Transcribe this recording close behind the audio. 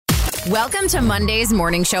Welcome to Monday's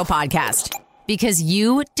Morning Show podcast, because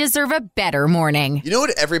you deserve a better morning. You know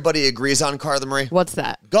what everybody agrees on, Carla Marie? What's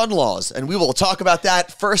that? Gun laws, and we will talk about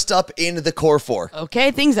that first up in the Core 4.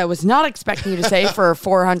 Okay, things I was not expecting you to say for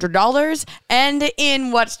 $400. And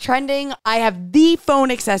in what's trending, I have the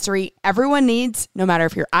phone accessory everyone needs, no matter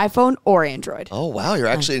if you're iPhone or Android. Oh, wow, you're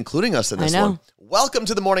actually including us in this know. one. Welcome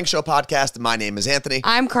to the Morning Show podcast. My name is Anthony.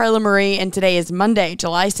 I'm Carla Marie, and today is Monday,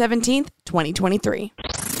 July 17th, 2023.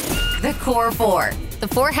 The Core 4, the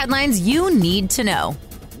 4 headlines you need to know.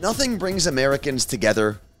 Nothing brings Americans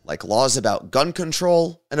together like laws about gun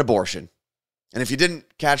control and abortion. And if you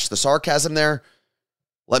didn't catch the sarcasm there,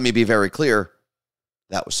 let me be very clear,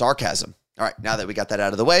 that was sarcasm. All right, now that we got that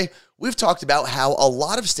out of the way, we've talked about how a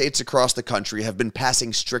lot of states across the country have been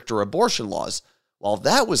passing stricter abortion laws. While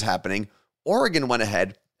that was happening, Oregon went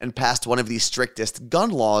ahead and passed one of the strictest gun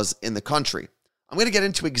laws in the country. I'm going to get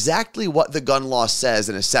into exactly what the gun law says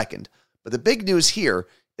in a second, but the big news here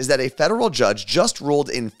is that a federal judge just ruled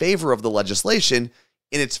in favor of the legislation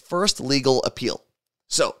in its first legal appeal.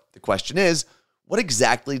 So the question is, what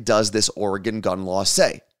exactly does this Oregon gun law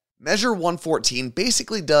say? Measure 114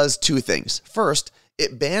 basically does two things. First,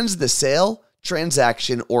 it bans the sale,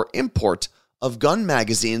 transaction, or import of gun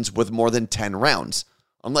magazines with more than 10 rounds,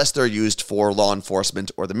 unless they're used for law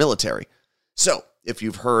enforcement or the military. So, if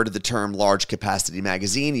you've heard the term large capacity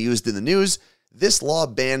magazine used in the news, this law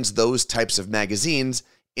bans those types of magazines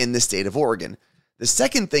in the state of Oregon. The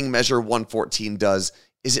second thing Measure 114 does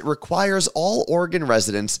is it requires all Oregon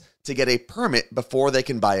residents to get a permit before they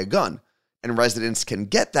can buy a gun, and residents can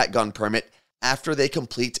get that gun permit after they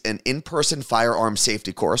complete an in-person firearm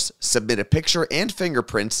safety course, submit a picture and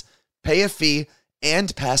fingerprints, pay a fee,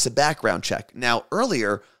 and pass a background check. Now,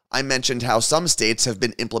 earlier, I mentioned how some states have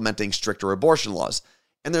been implementing stricter abortion laws,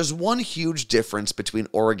 and there's one huge difference between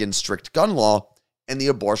Oregon's strict gun law and the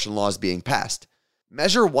abortion laws being passed.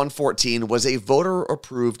 Measure 114 was a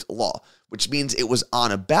voter-approved law, which means it was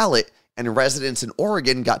on a ballot and residents in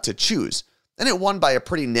Oregon got to choose. And it won by a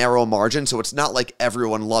pretty narrow margin, so it's not like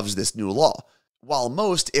everyone loves this new law. While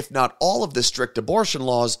most, if not all, of the strict abortion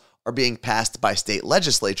laws are being passed by state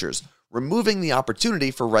legislatures, removing the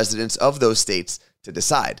opportunity for residents of those states to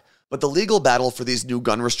decide. But the legal battle for these new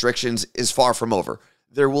gun restrictions is far from over.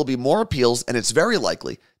 There will be more appeals, and it's very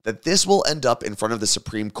likely that this will end up in front of the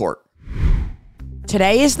Supreme Court.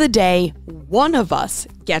 Today is the day one of us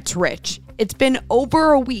gets rich. It's been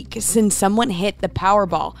over a week since someone hit the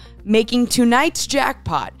Powerball, making tonight's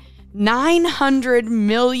jackpot $900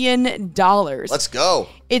 million. Let's go.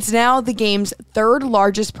 It's now the game's third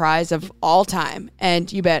largest prize of all time. And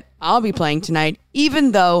you bet I'll be playing tonight,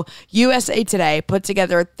 even though USA Today put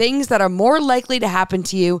together things that are more likely to happen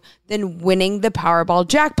to you than winning the Powerball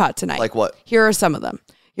jackpot tonight. Like what? Here are some of them.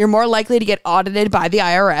 You're more likely to get audited by the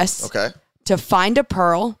IRS. Okay. To find a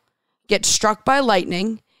pearl, get struck by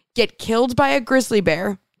lightning, get killed by a grizzly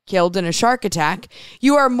bear, killed in a shark attack.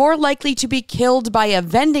 You are more likely to be killed by a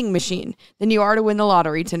vending machine than you are to win the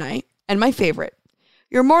lottery tonight. And my favorite,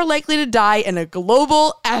 you're more likely to die in a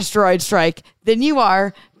global asteroid strike than you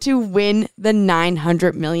are to win the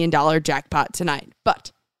 $900 million jackpot tonight.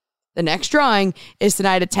 But the next drawing is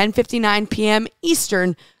tonight at 10:59 p.m.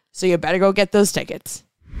 Eastern, so you better go get those tickets.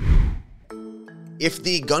 If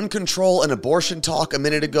the gun control and abortion talk a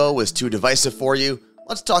minute ago was too divisive for you,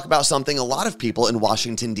 let's talk about something a lot of people in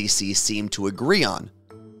Washington, D.C. seem to agree on: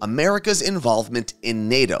 America's involvement in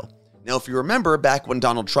NATO. Now, if you remember back when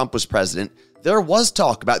Donald Trump was president, there was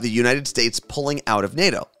talk about the United States pulling out of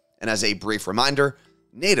NATO. And as a brief reminder,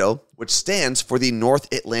 NATO, which stands for the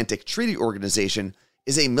North Atlantic Treaty Organization,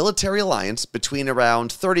 is a military alliance between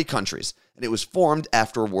around 30 countries, and it was formed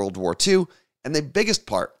after World War II, and the biggest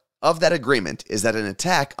part of that agreement is that an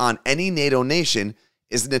attack on any NATO nation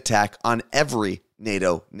is an attack on every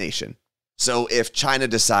NATO nation. So if China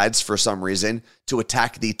decides for some reason to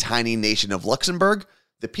attack the tiny nation of Luxembourg,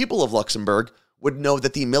 the people of Luxembourg would know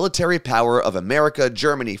that the military power of America,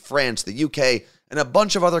 Germany, France, the UK, and a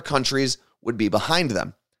bunch of other countries would be behind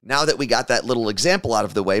them. Now that we got that little example out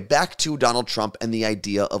of the way, back to Donald Trump and the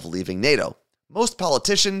idea of leaving NATO. Most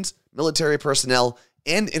politicians, military personnel,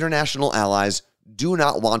 and international allies do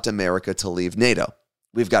not want America to leave NATO.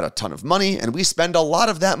 We've got a ton of money, and we spend a lot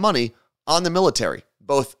of that money on the military,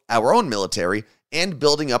 both our own military and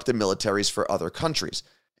building up the militaries for other countries.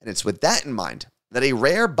 And it's with that in mind that a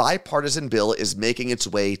rare bipartisan bill is making its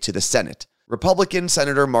way to the Senate. Republican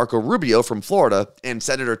Senator Marco Rubio from Florida and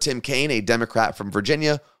Senator Tim Kaine, a Democrat from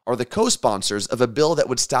Virginia, are the co-sponsors of a bill that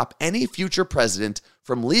would stop any future president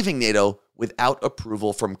from leaving NATO without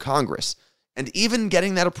approval from Congress. And even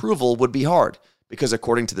getting that approval would be hard, because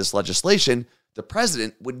according to this legislation, the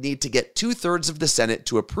president would need to get 2/3 of the Senate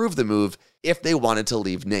to approve the move if they wanted to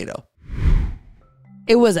leave NATO.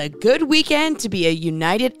 It was a good weekend to be a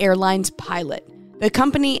United Airlines pilot. The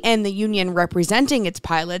company and the union representing its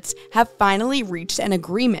pilots have finally reached an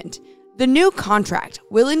agreement. The new contract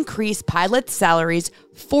will increase pilots' salaries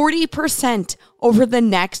 40% over the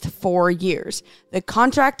next 4 years. The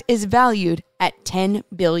contract is valued at $10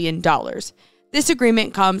 billion. This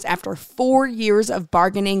agreement comes after 4 years of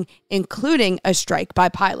bargaining, including a strike by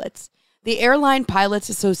pilots. The Airline Pilots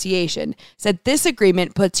Association said this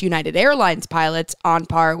agreement puts United Airlines pilots on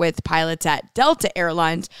par with pilots at Delta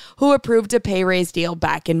Airlines, who approved a pay raise deal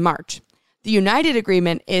back in March. The United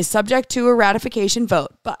agreement is subject to a ratification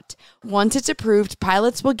vote, but once it's approved,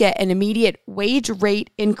 pilots will get an immediate wage rate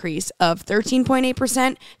increase of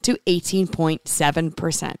 13.8% to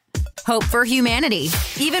 18.7%. Hope for humanity.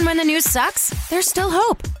 Even when the news sucks, there's still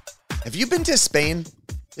hope. Have you been to Spain?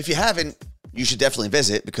 If you haven't, you should definitely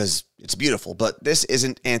visit because it's beautiful. But this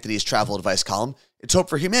isn't Anthony's travel advice column. It's Hope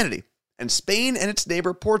for Humanity. And Spain and its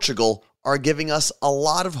neighbor Portugal are giving us a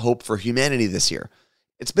lot of hope for humanity this year.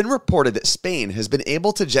 It's been reported that Spain has been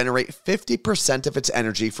able to generate 50% of its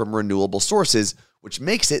energy from renewable sources, which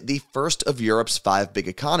makes it the first of Europe's 5 big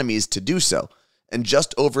economies to do so. And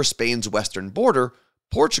just over Spain's western border,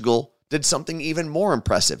 Portugal did something even more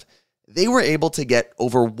impressive. They were able to get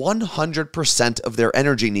over 100% of their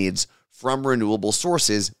energy needs from renewable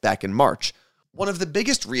sources back in March. One of the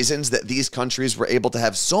biggest reasons that these countries were able to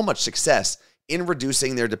have so much success in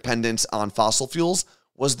reducing their dependence on fossil fuels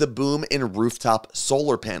was the boom in rooftop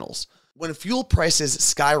solar panels. When fuel prices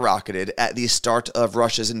skyrocketed at the start of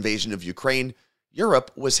Russia's invasion of Ukraine,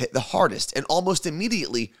 Europe was hit the hardest, and almost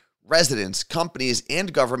immediately, residents, companies,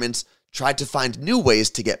 and governments tried to find new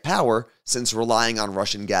ways to get power since relying on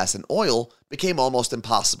Russian gas and oil became almost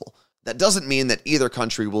impossible. That doesn't mean that either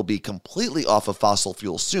country will be completely off of fossil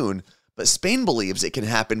fuels soon, but Spain believes it can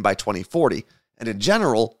happen by 2040, and in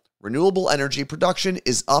general, renewable energy production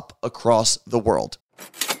is up across the world.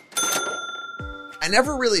 I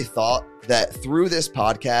never really thought that through this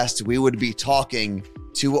podcast we would be talking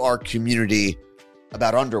to our community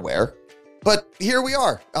about underwear, but here we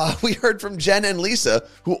are. We heard from Jen and Lisa,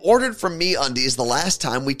 who ordered from MeUndies the last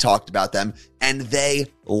time we talked about them, and they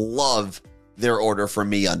love their order from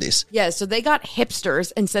MeUndies. Yeah, so they got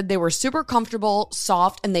hipsters and said they were super comfortable,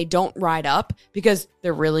 soft, and they don't ride up, because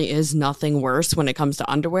there really is nothing worse when it comes to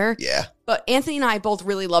underwear. Yeah. But Anthony and I both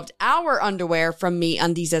really loved our underwear from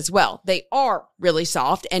MeUndies as well. They are really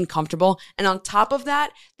soft and comfortable. And on top of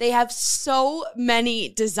that, they have so many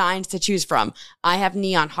designs to choose from. I have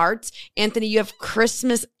neon hearts. Anthony, you have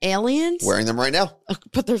Christmas aliens. Wearing them right now.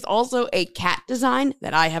 But there's also a cat design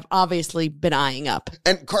that I have obviously been eyeing up.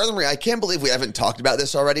 And Carla Marie, I can't believe we haven't talked about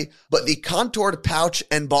this already, but the contoured pouch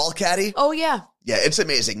and ball caddy. Oh, yeah. Yeah, it's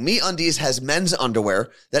amazing. MeUndies has men's underwear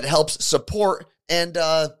that helps support and,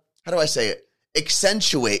 how do I say it?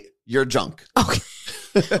 Accentuate your junk. Okay.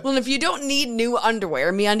 Well, if you don't need new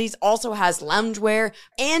underwear, MeUndies also has loungewear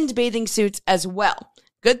and bathing suits as well.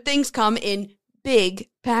 Good things come in big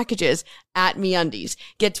packages at MeUndies.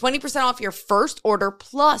 Get 20% off your first order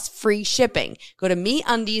plus free shipping. Go to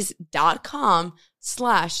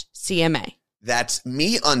MeUndies.com/CMA. That's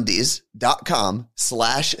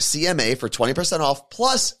MeUndies.com/CMA for 20% off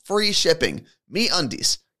plus free shipping.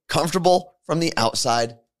 MeUndies, comfortable from the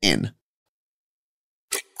outside in.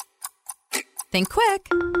 Think quick.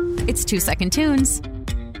 It's 2-second tunes.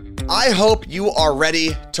 I hope you are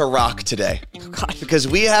ready to rock today. Oh, God. Because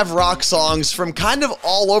we have rock songs from kind of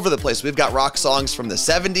all over the place. We've got rock songs from the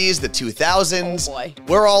 70s, the 2000s. Oh, boy.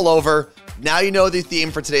 We're all over. Now you know the theme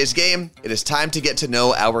for today's game. It is time to get to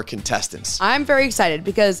know our contestants. I'm very excited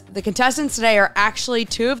because the contestants today are actually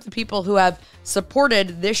two of the people who have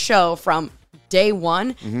supported this show from day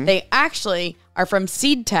one. Mm-hmm. They actually are from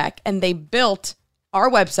Seed Tech, and they built our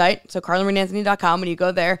website, so carlamarieanthony.com. When you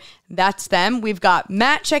go there, that's them. We've got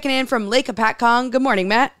Matt checking in from Lake Hopatcong. Good morning,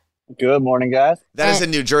 Matt. Good morning, guys. That is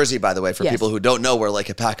in New Jersey, by the way, for people who don't know where Lake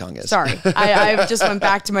Hopatcong is. Sorry. I just went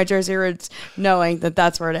back to my Jersey roots knowing that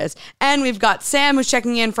that's where it is. And we've got Sam, who's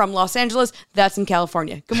checking in from Los Angeles. That's in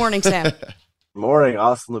California. Good morning, Sam. Morning.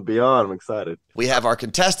 Awesome to be on. I'm excited. We have our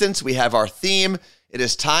contestants. We have our theme. It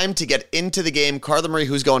is time to get into the game. Carla Marie,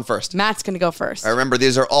 who's going first? Matt's going to go first. I remember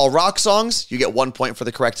these are all rock songs. You get 1 point for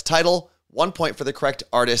the correct title, 1 point for the correct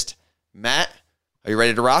artist. Matt, are you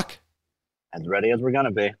ready to rock? As ready as we're going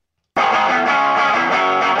to be.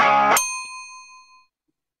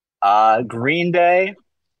 Green Day.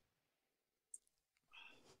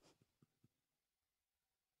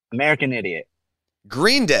 American Idiot.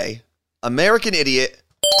 Green Day, American Idiot.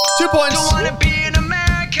 2 points.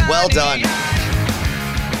 Well done.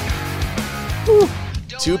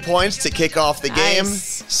 2 points to kick off the game.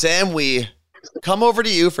 Nice. Sam, we come over to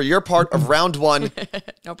you for your part of round one.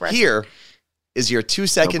 No pressure. Here is your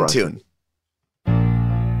 2-second tune.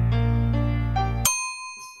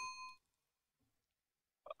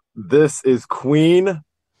 This is Queen.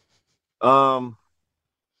 Bohemian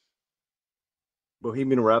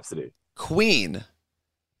Rhapsody. Queen,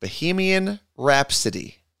 Bohemian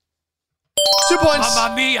Rhapsody. 2 points.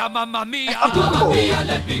 Mamma mia, mamma mia, mamma mia,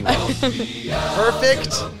 let me go.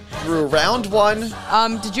 Perfect through round one.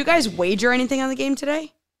 Did you guys wager anything on the game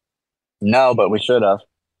today? No, but we should have.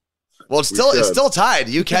 Well, it's still tied.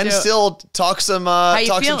 You can do it. still talk some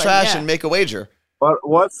feeling? trash Yeah. and make a wager. But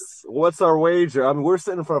what's our wager? I mean, we're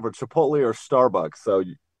sitting in front of a Chipotle or Starbucks, so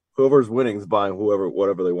whoever's winning is buying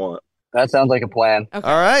whatever they want. That sounds like a plan. Okay.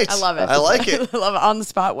 All right. I love it. I like it. I love it. On the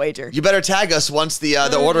spot wager. You better tag us once the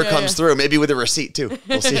order yeah, comes through, maybe with a receipt too.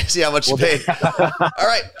 We'll see how much you paid. All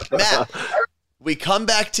right, Matt, we come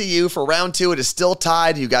back to you for round two. It is still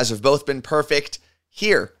tied. You guys have both been perfect.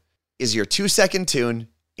 Here is your 2-second tune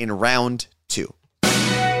in round two.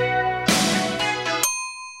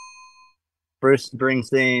 Bruce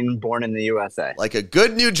Springsteen, Born in the USA. Like a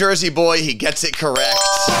good New Jersey boy, he gets it correct.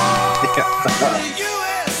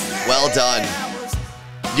 Well done.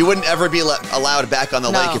 You wouldn't ever be allowed back on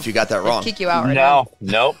the lake if you got that wrong. Kick you out right now.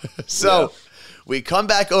 Nope. So we come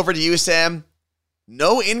back over to you, Sam.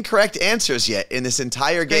 No incorrect answers yet in this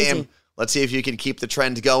entire game. Crazy. Let's see if you can keep the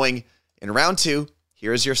trend going. In round two,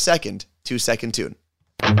 here's your second 2-second tune.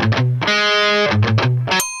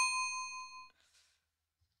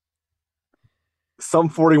 Sum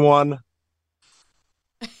 41.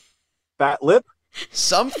 Fat Lip.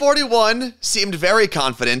 Sum 41 seemed very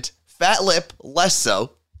confident. Fat Lip, less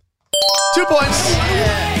so. 2 points.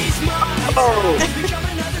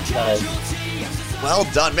 Well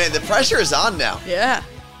done, man. The pressure is on now. Yeah.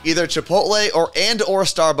 Either Chipotle or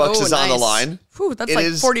Starbucks is on the nice. line. Whew, that's It like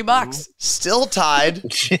is $40. Still tied.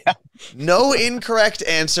 Yeah. No incorrect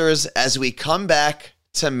answers as we come back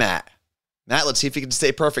to Matt. Matt, let's see if you can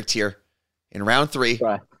stay perfect here. In round three,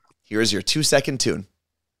 Try. here's your 2-second tune.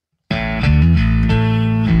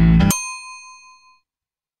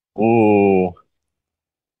 Ooh.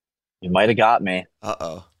 You might have got me.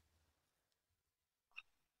 Uh-oh.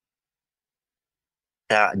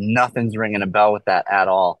 Yeah, nothing's ringing a bell with that at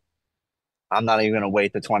all. I'm not even going to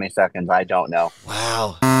wait the 20 seconds. I don't know.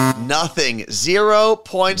 Wow. Nothing. 0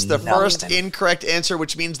 points. The Nothing. first incorrect answer,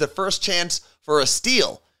 which means the first chance for a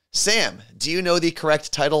steal. Sam, do you know the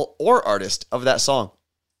correct title or artist of that song?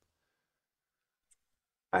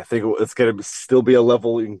 I think it's going to still be a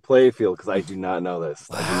leveling play field because I do not know this.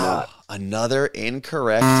 I do not. Another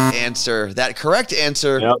incorrect answer. That correct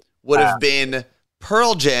answer Yep. would have been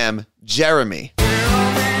Pearl Jam, Jeremy.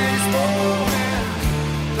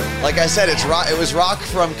 Like I said, it was rock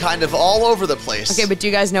from kind of all over the place. Okay, but do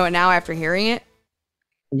you guys know it now after hearing it?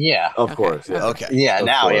 Yeah. Of course. Yeah. Okay. Yeah, Of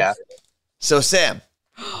now, course. yeah. So, Sam,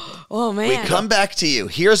 Oh, man. we come back to you.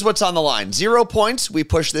 Here's what's on the line. 0 points. We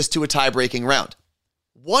push this to a tie-breaking round.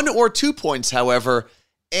 1 or 2 points, however,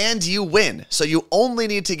 and you win. So you only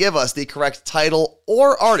need to give us the correct title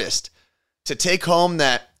or artist to take home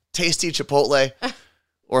that tasty Chipotle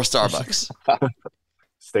or Starbucks.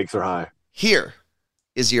 Stakes are high. Here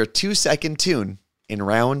is your 2-second tune in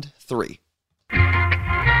round three.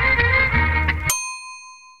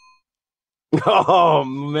 Oh,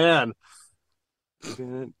 man.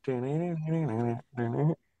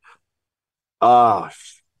 Oh,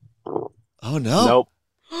 Oh, no. nope.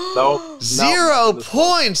 Nope. 0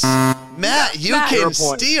 points. Matt, you Matt. can 0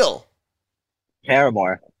 points. steal.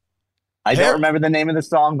 Paramore. I don't remember the name of the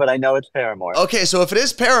song, but I know it's Paramore. Okay, so if it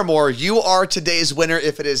is Paramore, you are today's winner.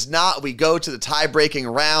 If it is not, we go to the tie-breaking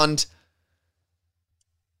round.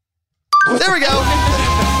 There we go.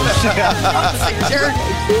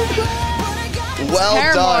 Well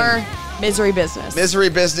Paramore, done. Misery Business. Misery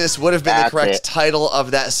Business would have been the That's correct it. title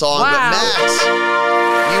of that song. Wow. But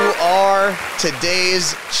Matt, you are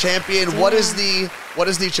today's champion. What is the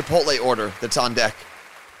Chipotle order that's on deck?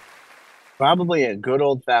 Probably a good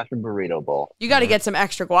old-fashioned burrito bowl. You got to get some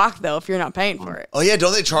extra guac, though, if you're not paying for it. Oh yeah,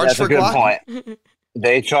 don't they charge That's for a good guac? point.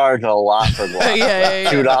 They charge a lot for guac.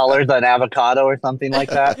 Yeah. $2 an avocado or something like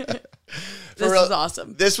that. This real- is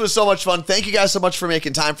awesome. This was so much fun. Thank you guys so much for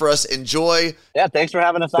making time for us. Enjoy. Yeah, thanks for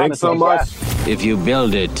having us on. Thanks It's so been a much. blast. If you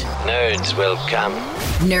build it, nerds will come.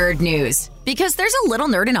 Nerd news. Because there's a little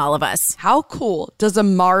nerd in all of us. How cool does a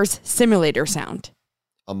Mars simulator sound?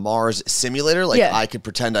 A Mars simulator, like Yeah. I could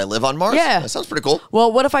pretend I live on Mars. Yeah. That sounds pretty cool.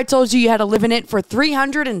 Well, what if I told you you had to live in it for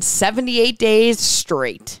 378 days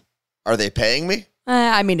straight? Are they paying me?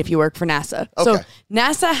 If you work for NASA. So Okay.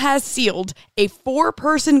 NASA has sealed a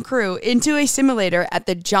 4-person crew into a simulator at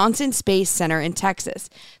the Johnson Space Center in Texas.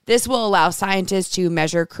 This will allow scientists to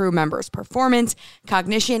measure crew members' performance,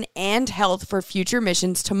 cognition, and health for future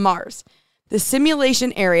missions to Mars. The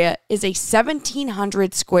simulation area is a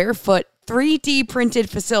 1,700 square foot 3D printed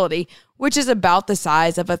facility, which is about the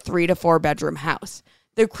size of a 3 to 4 bedroom house.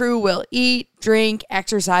 The crew will eat, drink,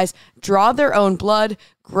 exercise, draw their own blood,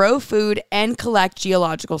 grow food, and collect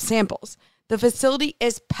geological samples. The facility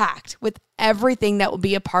is packed with everything that will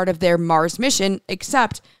be a part of their Mars mission,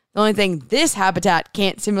 except the only thing this habitat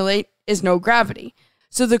can't simulate is no gravity.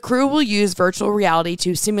 So the crew will use virtual reality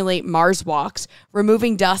to simulate Mars walks,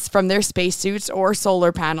 removing dust from their spacesuits or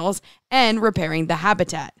solar panels, and repairing the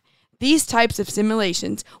habitat. These types of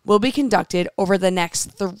simulations will be conducted over the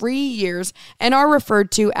next 3 years and are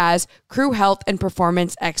referred to as Crew Health and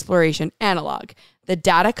Performance Exploration Analog. The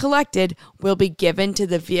data collected will be given to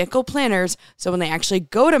the vehicle planners, so when they actually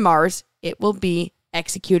go to Mars, it will be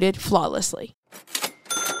executed flawlessly.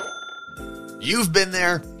 You've been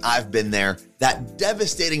there, I've been there. That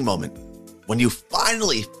devastating moment when you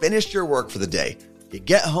finally finish your work for the day. You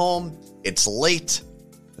get home, it's late,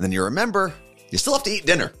 and then you remember you still have to eat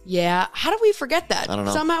dinner. Yeah, how do we forget that? I don't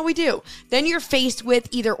know. Somehow we do. Then you're faced with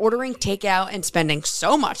either ordering takeout and spending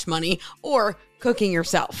so much money or cooking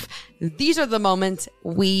yourself. These are the moments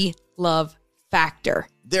we love Factor.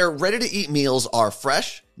 Their ready-to-eat meals are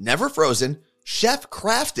fresh, never frozen,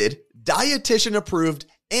 chef-crafted, dietitian-approved,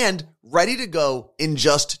 and ready to go in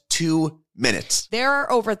just 2 minutes. There are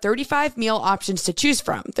over 35 meal options to choose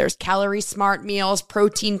from. There's Calorie Smart meals,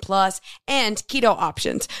 Protein Plus, and keto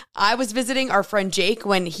options. I was visiting our friend Jake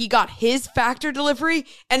when he got his Factor delivery,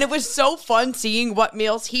 and it was so fun seeing what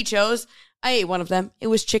meals he chose. I ate one of them. It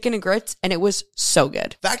was chicken and grits, and it was so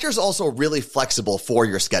good. Factor is also really flexible for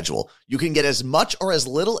your schedule. You can get as much or as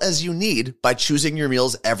little as you need by choosing your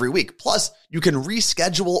meals every week. Plus, you can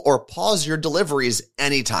reschedule or pause your deliveries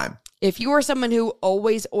anytime. If you are someone who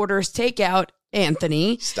always orders takeout,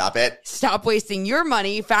 Anthony, Stop it. stop wasting your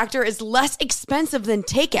money. Factor is less expensive than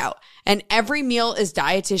takeout, and every meal is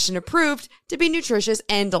dietitian approved to be nutritious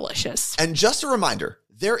and delicious. And just a reminder,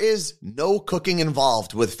 there is no cooking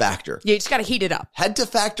involved with Factor. You just got to heat it up. Head to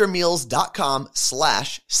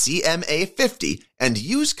factormeals.com/CMA50 and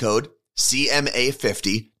use code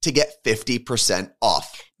CMA50 to get 50%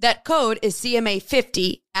 off. That code is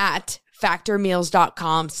CMA50 at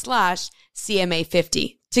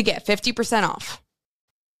factormeals.com/CMA50 to get 50% off.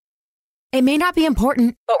 It may not be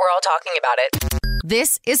important, but we're all talking about it.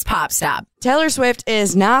 This is Pop Stop. Taylor Swift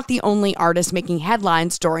is not the only artist making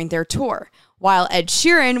headlines during their tour. While Ed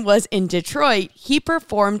Sheeran was in Detroit, he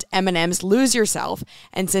performed Eminem's Lose Yourself.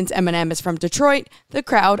 And since Eminem is from Detroit, the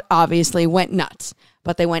crowd obviously went nuts.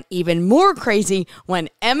 But they went even more crazy when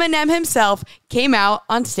Eminem himself came out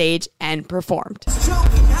on stage and performed.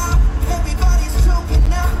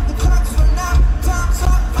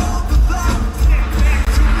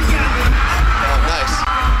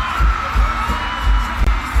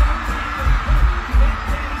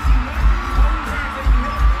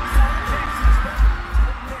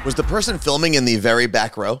 Was the person filming in the very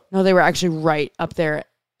back row? No, they were actually right up there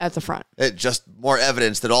at the front. It just more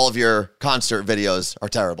evidence that all of your concert videos are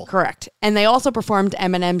terrible. Correct. And they also performed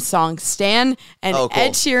Eminem's song Stan, and Oh, cool.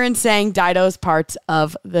 Ed Sheeran sang Dido's parts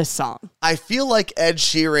of the song. I feel like Ed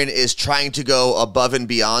Sheeran is trying to go above and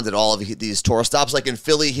beyond at all of these tour stops. Like in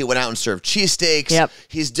Philly, he went out and served cheesesteaks. Yep.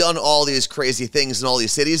 He's done all these crazy things in all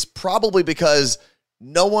these cities, probably because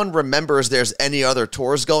no one remembers there's any other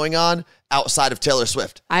tours going on outside of Taylor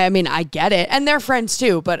Swift. I mean, I get it. And they're friends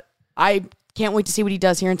too, but I can't wait to see what he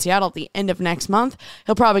does here in Seattle at the end of next month.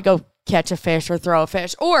 He'll probably go catch a fish or throw a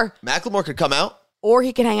fish, or Macklemore could come out.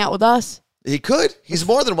 he can hang out with us. He could. He's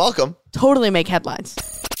more than welcome. Totally make headlines.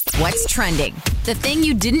 What's trending? The thing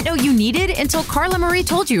you didn't know you needed until Carla Marie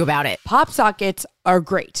told you about it. Pop sockets are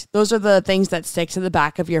great. Those are the things that stick to the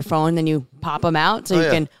back of your phone, then you pop them out so you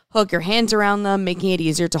can hook your hands around them, making it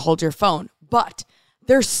easier to hold your phone. But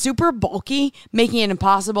they're super bulky, making it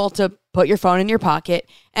impossible to put your phone in your pocket.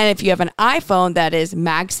 And if you have an iPhone that is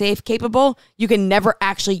MagSafe capable, you can never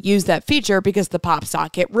actually use that feature because the pop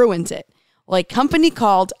socket ruins it. Well, a company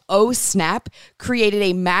called OSnap created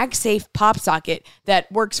a MagSafe pop socket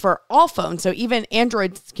that works for all phones, so even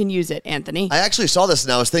Androids can use it, Anthony. I actually saw this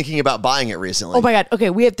and I was thinking about buying it recently. Oh my God. Okay,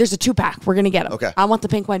 there's a 2-pack. We're going to get them. Okay. I want the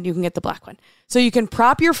pink one. You can get the black one. So you can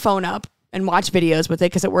prop your phone up and watch videos with it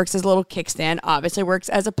because it works as a little kickstand. Obviously works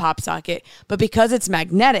as a pop socket. But because it's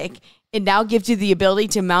magnetic, it now gives you the ability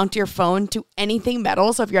to mount your phone to anything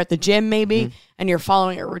metal. So if you're at the gym maybe and you're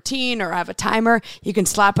following a routine or have a timer, you can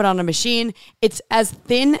slap it on a machine. It's as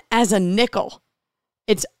thin as a nickel.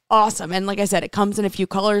 It's awesome. And like I said, it comes in a few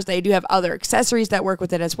colors. They do have other accessories that work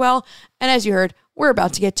with it as well. And as you heard, we're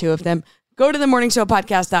about to get 2 of them. Go to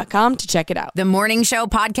themorningshowpodcast.com to check it out. The Morning Show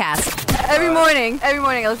Podcast Every morning I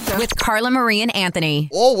listen to it. with Carla Marie and Anthony.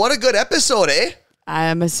 Oh, what a good episode, eh?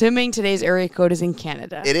 I'm assuming today's area code is in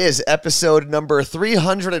Canada. It is episode number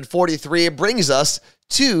 343. It brings us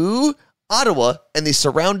to Ottawa and the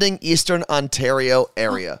surrounding Eastern Ontario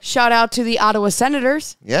area. Shout out to the Ottawa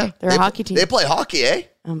Senators. Yeah. They're a hockey team. They play hockey, eh?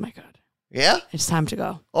 Oh my God. Yeah? It's time to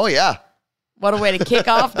go. Oh, yeah. What a way to kick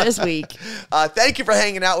off this week. Thank you for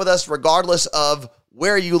hanging out with us, regardless of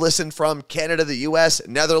where you listen from, Canada, the U.S.,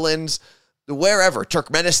 Netherlands, wherever,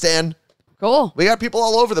 Turkmenistan. Cool. We got people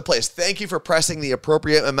all over the place. Thank you for pressing the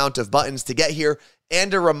appropriate amount of buttons to get here.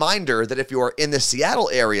 And a reminder that if you are in the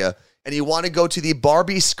Seattle area and you want to go to the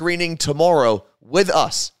Barbie screening tomorrow with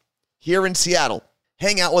us here in Seattle,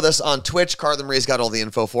 hang out with us on Twitch. Carla Marie's got all the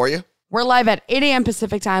info for you. We're live at 8 a.m.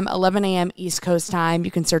 Pacific time, 11 a.m. East Coast time.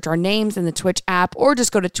 You can search our names in the Twitch app or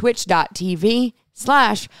just go to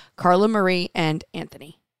twitch.tv/Carla Marie and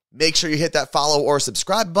Anthony. Make sure you hit that follow or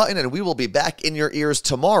subscribe button, and we will be back in your ears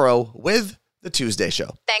tomorrow with The Tuesday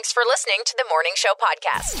Show. Thanks for listening to the Morning Show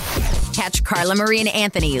Podcast. Catch Carla Marie and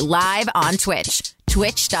Anthony live on Twitch.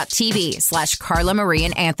 Twitch.tv/Carla Marie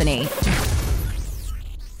and Anthony.